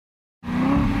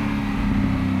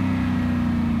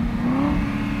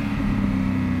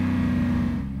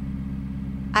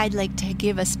I'd like to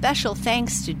give a special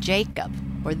thanks to Jacob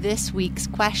for this week's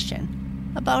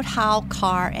question about how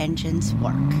car engines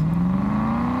work.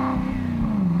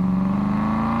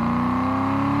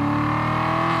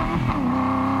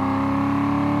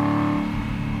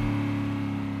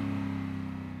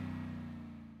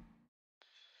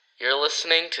 You're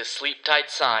listening to Sleep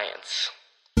Tight Science.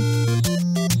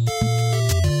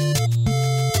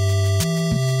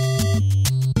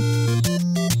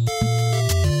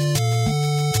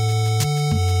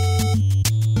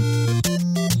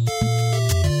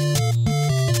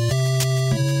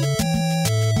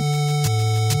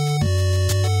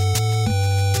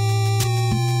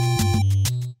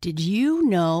 Did you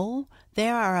know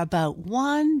there are about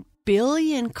 1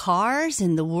 billion cars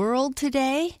in the world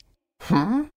today?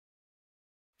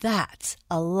 That's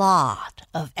a lot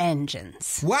of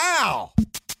engines. Wow!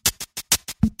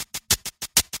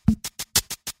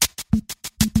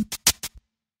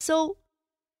 So,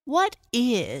 what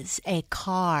is a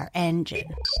car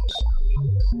engine?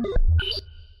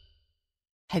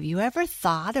 Have you ever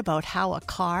thought about how a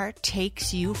car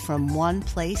takes you from one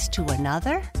place to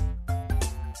another?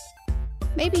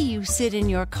 Maybe you sit in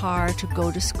your car to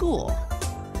go to school,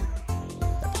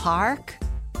 the park,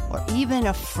 or even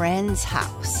a friend's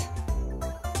house.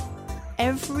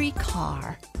 Every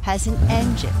car has an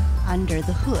engine under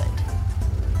the hood.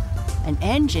 An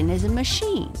engine is a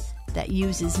machine that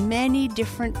uses many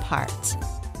different parts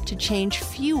to change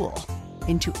fuel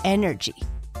into energy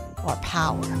or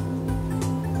power.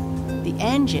 The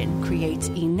engine creates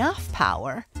enough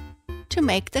power to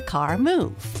make the car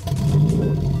move.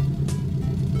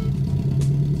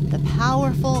 The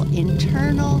powerful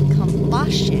internal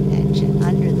combustion engine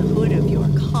under the hood of your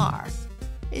car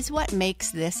is what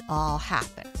makes this all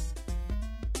happen.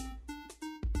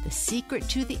 The secret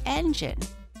to the engine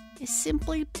is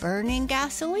simply burning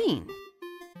gasoline.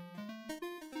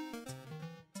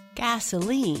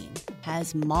 Gasoline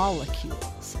has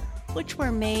molecules, which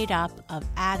were made up of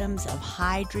atoms of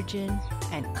hydrogen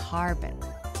and carbon.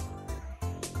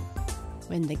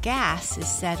 When the gas is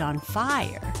set on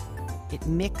fire, it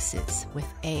mixes with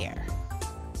air.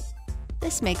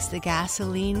 This makes the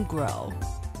gasoline grow,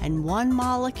 and one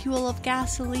molecule of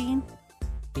gasoline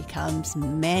becomes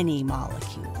many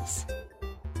molecules.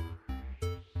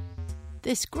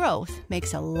 This growth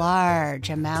makes a large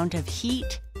amount of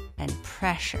heat and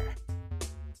pressure.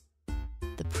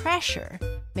 The pressure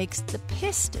makes the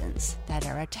pistons that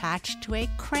are attached to a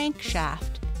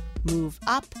crankshaft move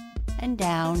up and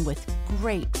down with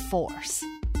great force.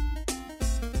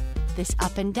 This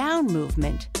up and down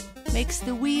movement makes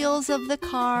the wheels of the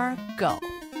car go.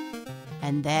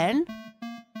 And then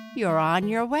you're on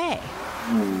your way.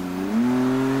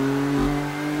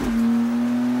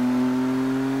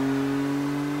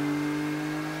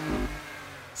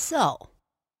 So,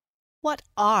 what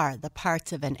are the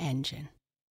parts of an engine,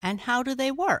 and how do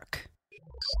they work?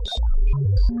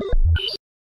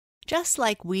 Just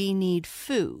like we need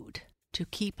food to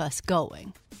keep us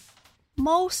going,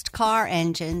 most car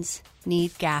engines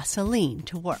need gasoline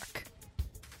to work.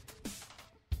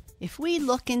 If we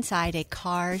look inside a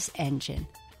car's engine,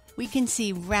 we can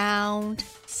see round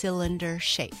cylinder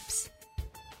shapes.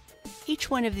 Each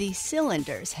one of these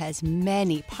cylinders has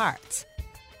many parts,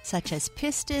 such as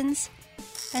pistons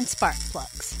and spark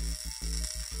plugs.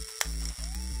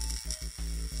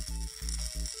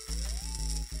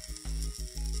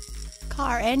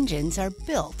 Car engines are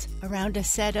built around a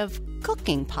set of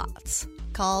cooking pots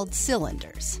called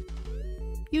cylinders.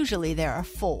 Usually there are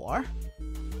 4,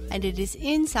 and it is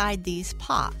inside these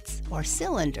pots or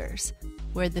cylinders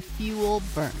where the fuel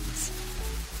burns.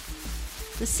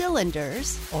 The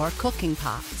cylinders, or cooking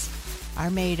pots, are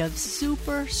made of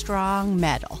super strong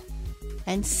metal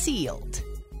and sealed.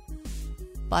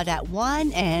 But at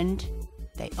one end,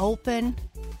 they open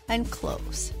and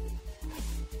close.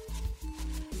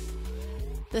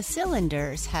 The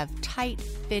cylinders have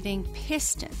tight-fitting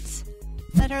pistons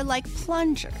that are like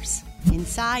plungers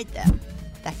inside them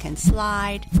that can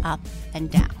slide up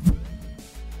and down.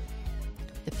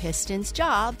 The piston's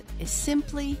job is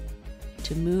simply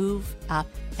to move up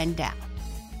and down.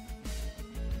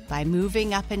 By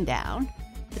moving up and down,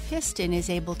 the piston is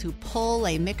able to pull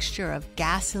a mixture of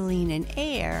gasoline and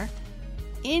air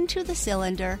into the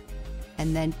cylinder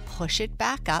and then push it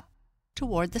back up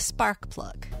toward the spark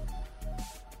plug.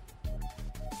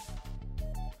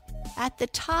 At the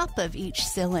top of each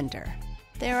cylinder,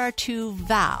 there are 2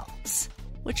 valves,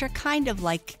 which are kind of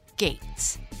like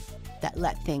gates that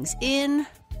let things in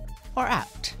or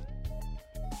out.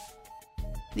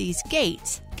 These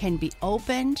gates can be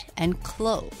opened and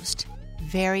closed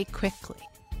very quickly.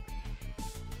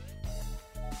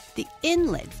 The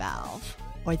inlet valve,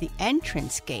 or the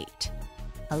entrance gate,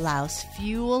 allows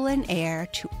fuel and air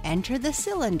to enter the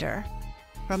cylinder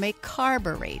from a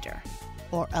carburetor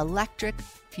or electric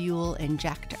fuel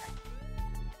injector.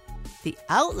 The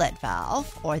outlet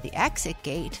valve, or the exit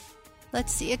gate,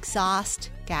 lets the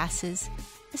exhaust gases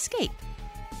escape.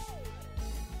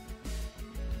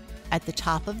 At the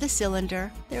top of the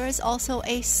cylinder, there is also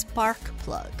a spark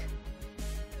plug,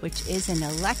 which is an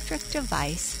electric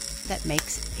device that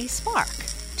makes a spark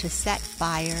to set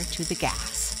fire to the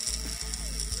gas.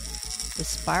 The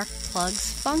spark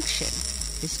plug's function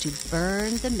is to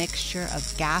burn the mixture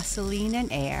of gasoline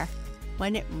and air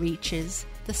when it reaches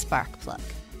the spark plug.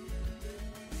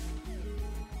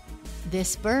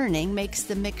 This burning makes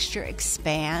the mixture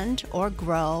expand or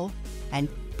grow and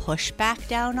push back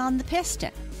down on the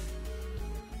piston.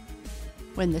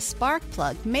 When the spark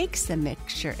plug makes the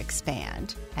mixture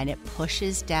expand and it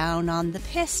pushes down on the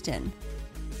piston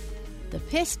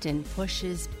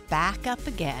pushes back up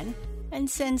again and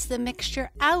sends the mixture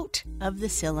out of the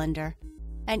cylinder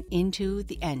and into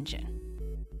the engine.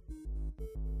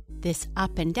 This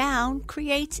up and down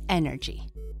creates energy,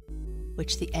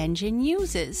 which the engine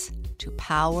uses to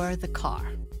power the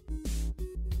car.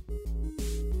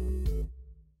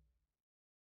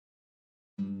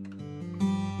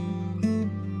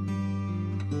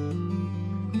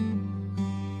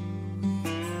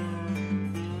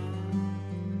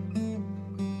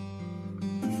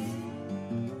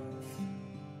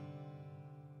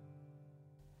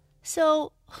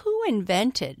 So, who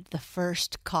invented the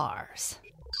first cars?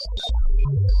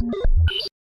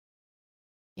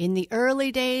 In the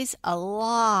early days, a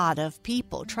lot of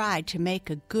people tried to make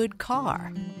a good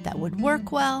car that would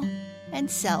work well and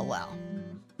sell well.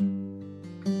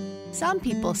 Some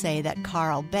people say that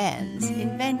Carl Benz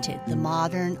invented the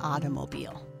modern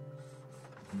automobile.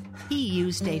 He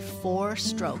used a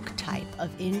 4-stroke type of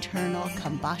internal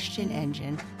combustion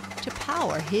engine to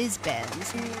power his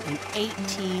Benz in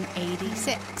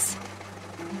 1886.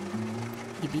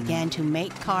 He began to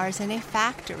make cars in a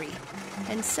factory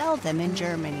and sell them in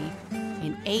Germany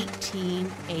in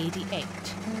 1888.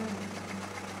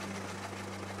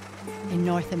 In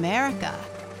North America,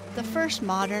 the first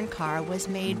modern car was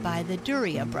made by the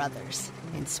Duryea brothers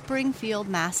in Springfield,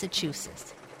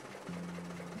 Massachusetts.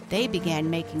 They began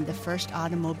making the first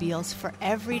automobiles for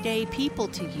everyday people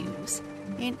to use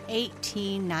in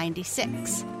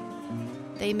 1896.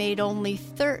 They made only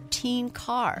 13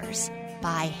 cars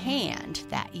by hand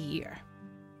that year.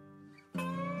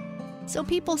 So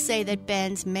people say that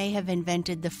Benz may have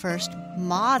invented the first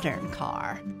modern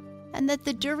car and that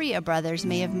the Duryea brothers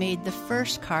may have made the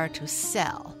first car to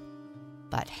sell.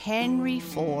 But Henry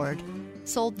Ford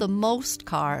sold the most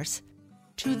cars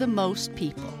to the most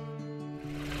people.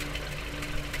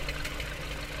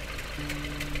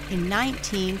 In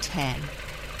 1910,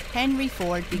 Henry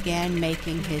Ford began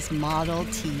making his Model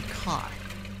T car,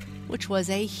 which was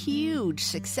a huge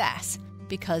success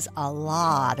because a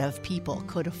lot of people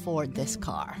could afford this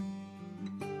car.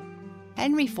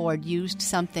 Henry Ford used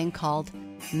something called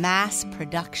mass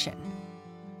production,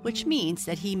 which means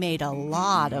that he made a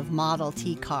lot of Model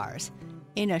T cars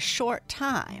in a short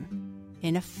time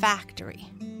in a factory.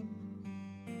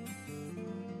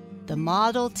 The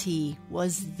Model T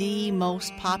was the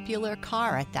most popular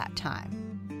car at that time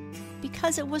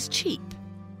because it was cheap,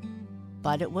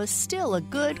 but it was still a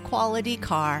good quality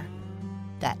car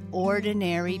that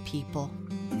ordinary people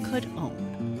could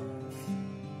own.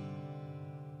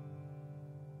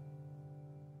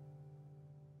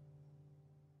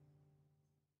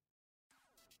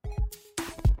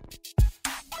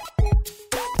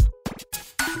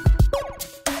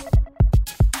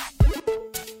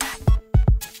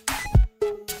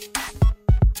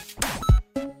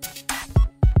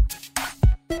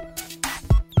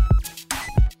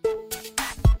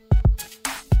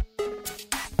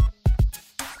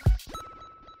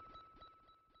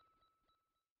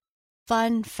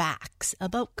 Fun facts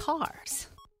about cars.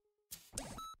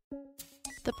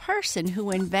 The person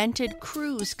who invented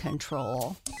cruise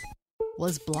control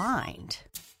was blind.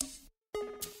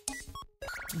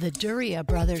 The Duryea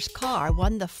brothers' car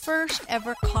won the first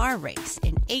ever car race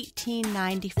in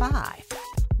 1895,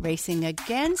 racing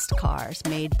against cars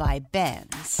made by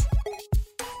Benz.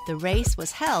 The race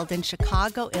was held in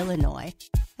Chicago, Illinois,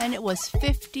 and it was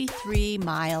 53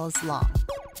 miles long.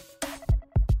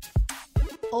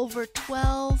 Over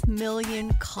 12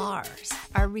 million cars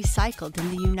are recycled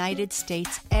in the United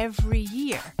States every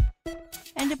year,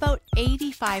 and about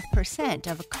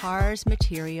 85% of a car's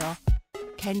material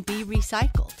can be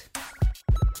recycled.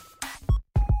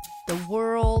 The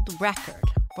world record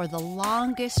for the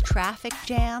longest traffic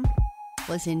jam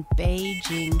was in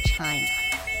Beijing, China,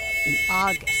 in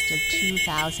August of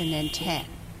 2010.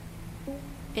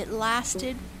 It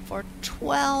lasted for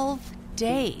 12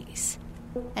 days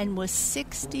and was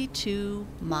 62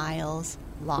 miles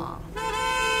long.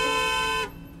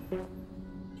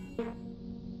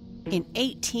 In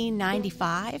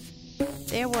 1895,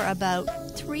 there were about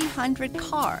 300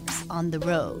 cars on the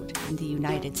road in the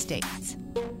United States.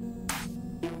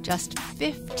 Just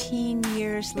 15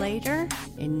 years later,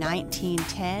 in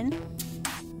 1910,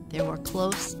 there were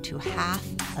close to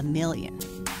 500,000.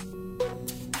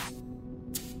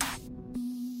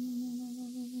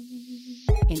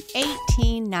 In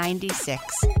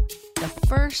 1896, the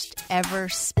first ever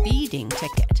speeding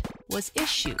ticket was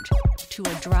issued to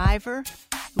a driver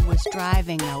who was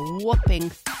driving a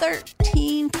whopping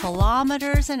 13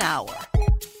 kilometers an hour,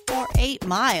 or 8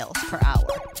 miles per hour,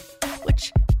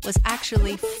 which was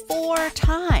actually 4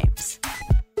 times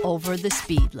over the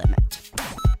speed limit.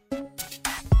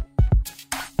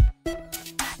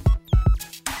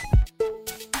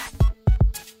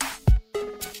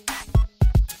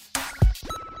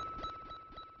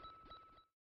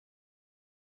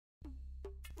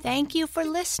 Thank you for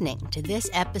listening to this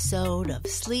episode of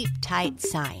Sleep Tight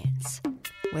Science,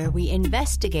 where we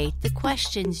investigate the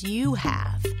questions you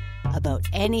have about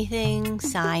anything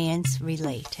science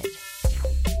related.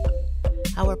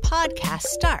 Our podcast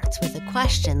starts with a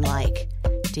question like,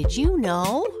 "Did you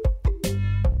know?"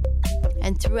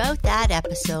 And throughout that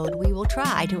episode, we will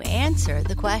try to answer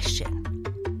the question.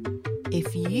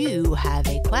 If you have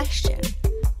a question,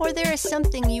 or there is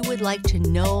something you would like to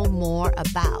know more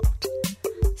about,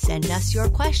 send us your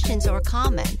questions or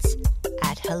comments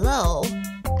at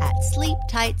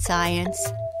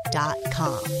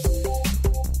hello@sleeptightscience.com.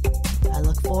 I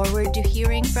look forward to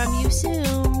hearing from you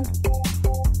soon.